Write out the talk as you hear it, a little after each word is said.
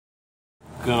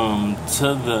Welcome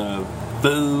to the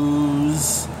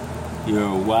Booze,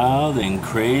 your wild and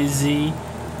crazy,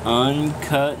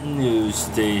 uncut news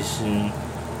station.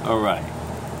 Alright,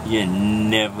 you're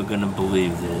never gonna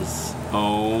believe this.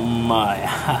 Oh my.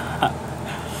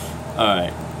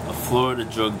 Alright, a Florida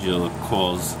drug dealer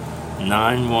calls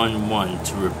 911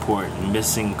 to report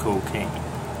missing cocaine.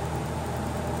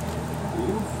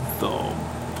 Who the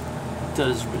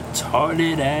does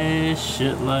retarded ass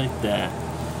shit like that?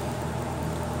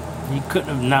 He couldn't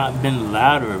have not been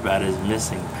louder about his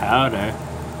missing powder.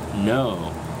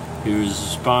 No. He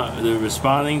was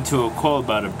responding to a call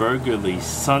about a burglary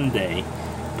Sunday.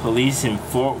 Police in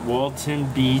Fort Walton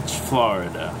Beach,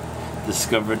 Florida,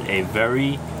 discovered a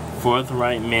very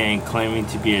forthright man claiming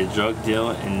to be a drug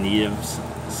dealer in need of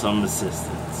some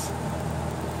assistance.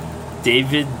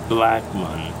 David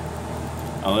Blackmon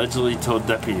allegedly told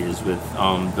deputies with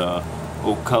the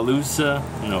Okaloosa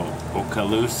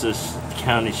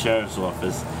County Sheriff's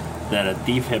Office that a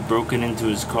thief had broken into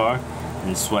his car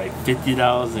and swiped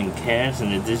 $50 in cash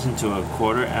in addition to a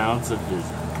quarter ounce of his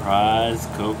prized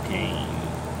cocaine.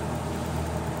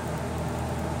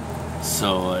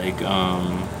 So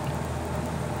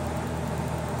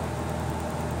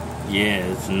yeah,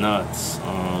 it's nuts.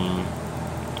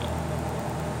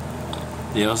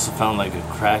 They also found like a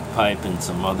crack pipe and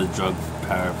some other drug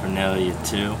paraphernalia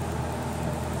too.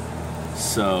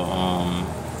 So,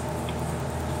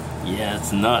 yeah,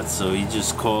 it's nuts. So he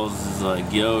just calls, is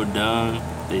like, yo, Don,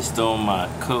 they stole my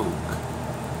coke.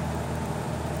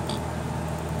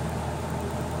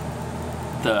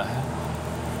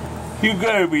 You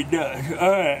gotta be nuts.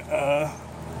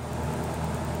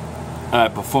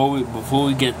 Alright, before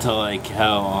we get to like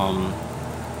how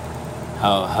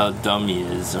dumb he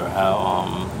is, or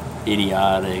how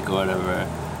idiotic or whatever,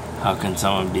 how can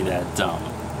someone be that dumb?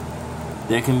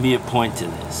 There can be a point to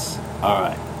this.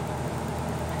 Alright.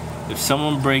 If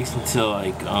someone breaks into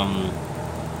like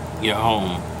your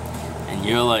home and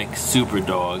you're like super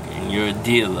dog and you're a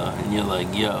dealer and you're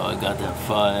like, yo, I got that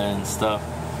fire and stuff,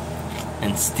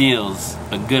 and steals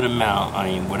a good amount, I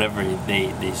mean whatever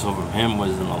they stole from him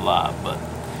wasn't a lot, but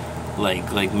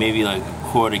like maybe like a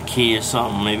quarter key or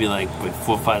something, maybe like $4,000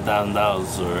 or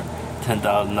 $5,000 or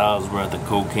 $10,000 worth of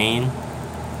cocaine,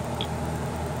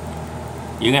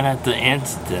 you're gonna have to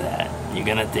answer to that. You're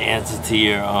gonna have to answer to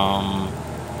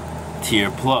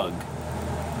your plug,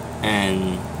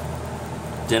 and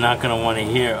they're not gonna want to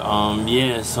hear,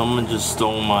 yeah, someone just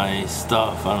stole my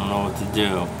stuff, I don't know what to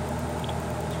do.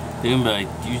 They're gonna be like,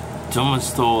 someone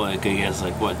stole like, I guess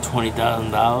like what,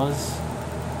 $20,000?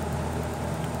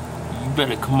 You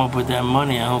better come up with that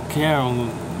money. I don't care. You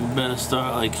better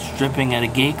start like stripping at a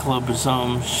gay club or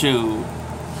something. Shoot.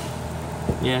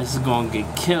 Yeah, this is gonna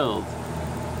get killed.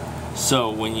 So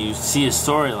when you see a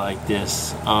story like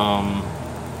this,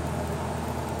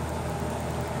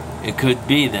 it could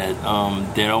be that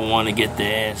they don't want to get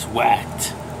their ass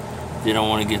whacked. They don't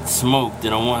want to get smoked. They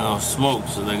don't want no smoke,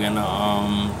 so they're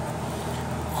gonna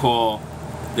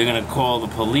call the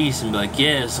police and be like,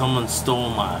 yeah, someone stole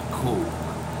my coke.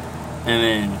 And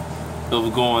then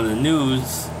it'll go on the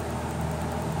news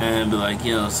and be like,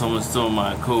 you know, someone stole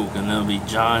my coke, and there'll be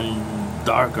John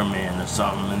Darkerman or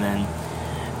something, and then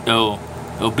it'll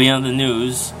be on the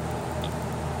news,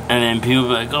 and then people will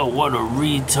be like, oh, what a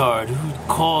retard, who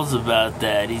calls about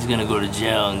that? He's gonna go to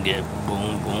jail and get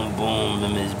boom, boom, boom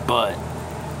in his butt.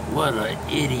 What an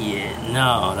idiot.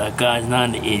 No, that guy's not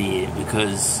an idiot,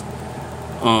 because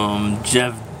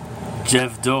Jeff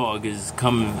Dog is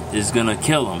gonna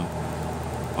kill him,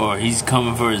 or he's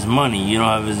coming for his money. You don't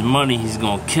have his money, he's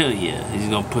gonna kill you. He's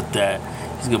gonna put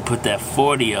that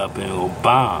 40 up and it'll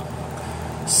bomb.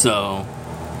 So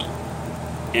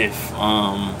if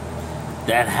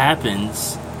that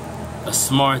happens, a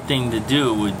smart thing to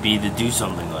do would be to do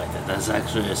something like that. That's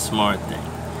actually a smart thing.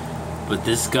 But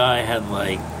this guy had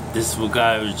this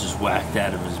guy was just whacked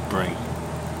out of his brain.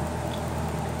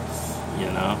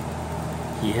 You know?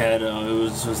 He had, it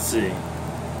was, let's see.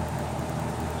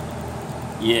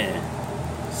 Yeah.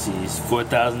 See, it's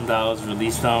 $4,000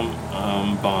 released on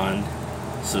bond.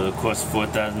 So it cost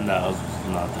 $4,000, which is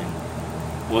nothing.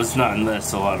 Well, it's not,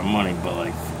 unless a lot of money, but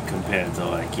like compared to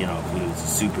like, you know, if he was a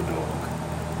super dog.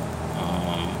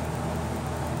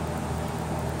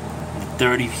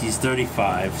 He's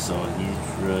 35, so he's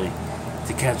really,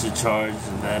 to catch a charge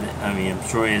and that, I mean, I'm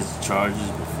sure he has charges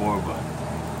before, but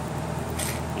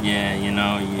yeah, you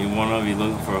know, you want to be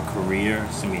looking for a career,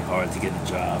 it's gonna be hard to get a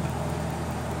job,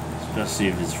 especially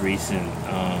if it's recent.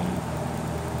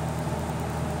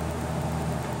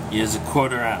 He has a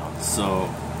quarter ounce, so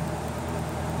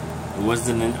it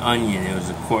wasn't an onion, it was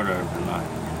a quarter of an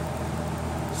onion.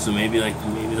 So maybe that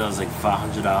was like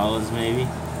 $500 maybe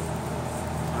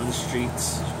on the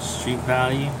street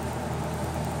value.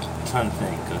 I'm trying to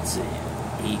think. Let's see.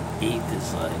 Eight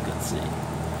is like, let's see,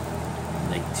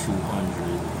 like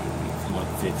 200, maybe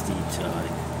 150 to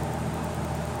like,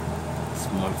 it's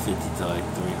 150 to like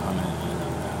 300,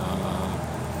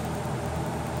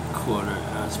 quarter.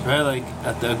 It's probably like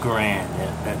at the grand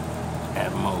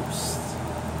at most.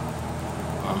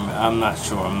 I'm not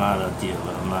sure. I'm not a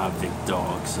dealer. I'm not a big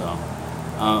dog, so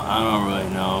I don't really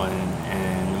know.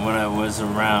 And when I was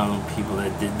around people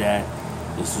that did that,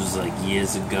 this was like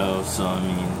years ago. So I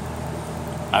mean,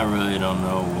 I really don't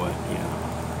know what,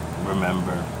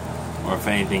 remember, or if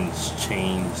anything's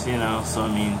changed, so I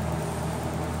mean,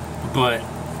 but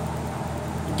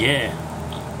yeah,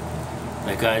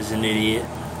 that guy's an idiot.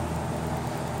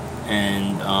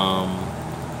 And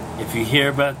if you hear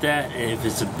about that, and if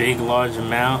it's a big, large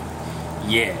amount,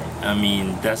 yeah, I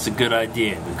mean, that's a good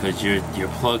idea, because your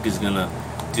plug is gonna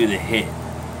do the hit.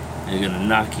 They're gonna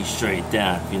knock you straight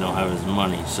down if you don't have his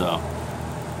money. So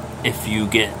if you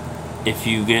get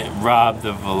robbed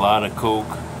of a lot of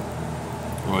coke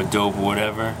or dope or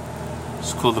whatever,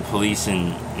 just call the police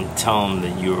and tell them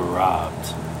that you were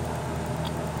robbed.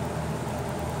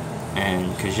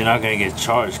 And because you're not going to get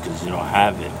charged because you don't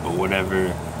have it, but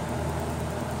whatever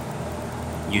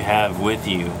you have with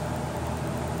you,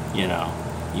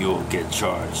 you'll get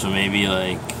charged. So maybe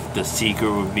like the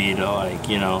secret would be to like,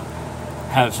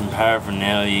 have some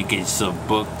paraphernalia, get yourself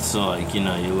booked, so like, you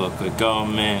look like, oh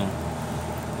man,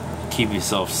 keep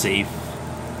yourself safe.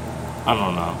 I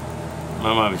don't know.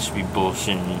 My mom should be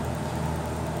bullshitting.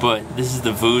 But this is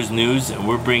the Vooz News, and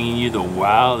we're bringing you the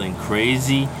wild and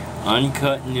crazy,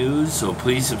 uncut news. So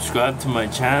please subscribe to my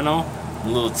channel. I'm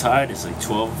a little tired. It's like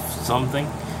 12 something.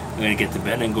 I'm going to get to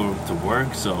bed and go to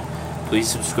work. So please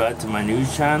subscribe to my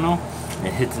news channel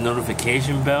and hit the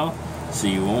notification bell so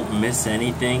you won't miss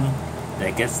anything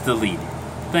that gets deleted.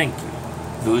 Thank you.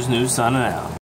 Vooz News signing out.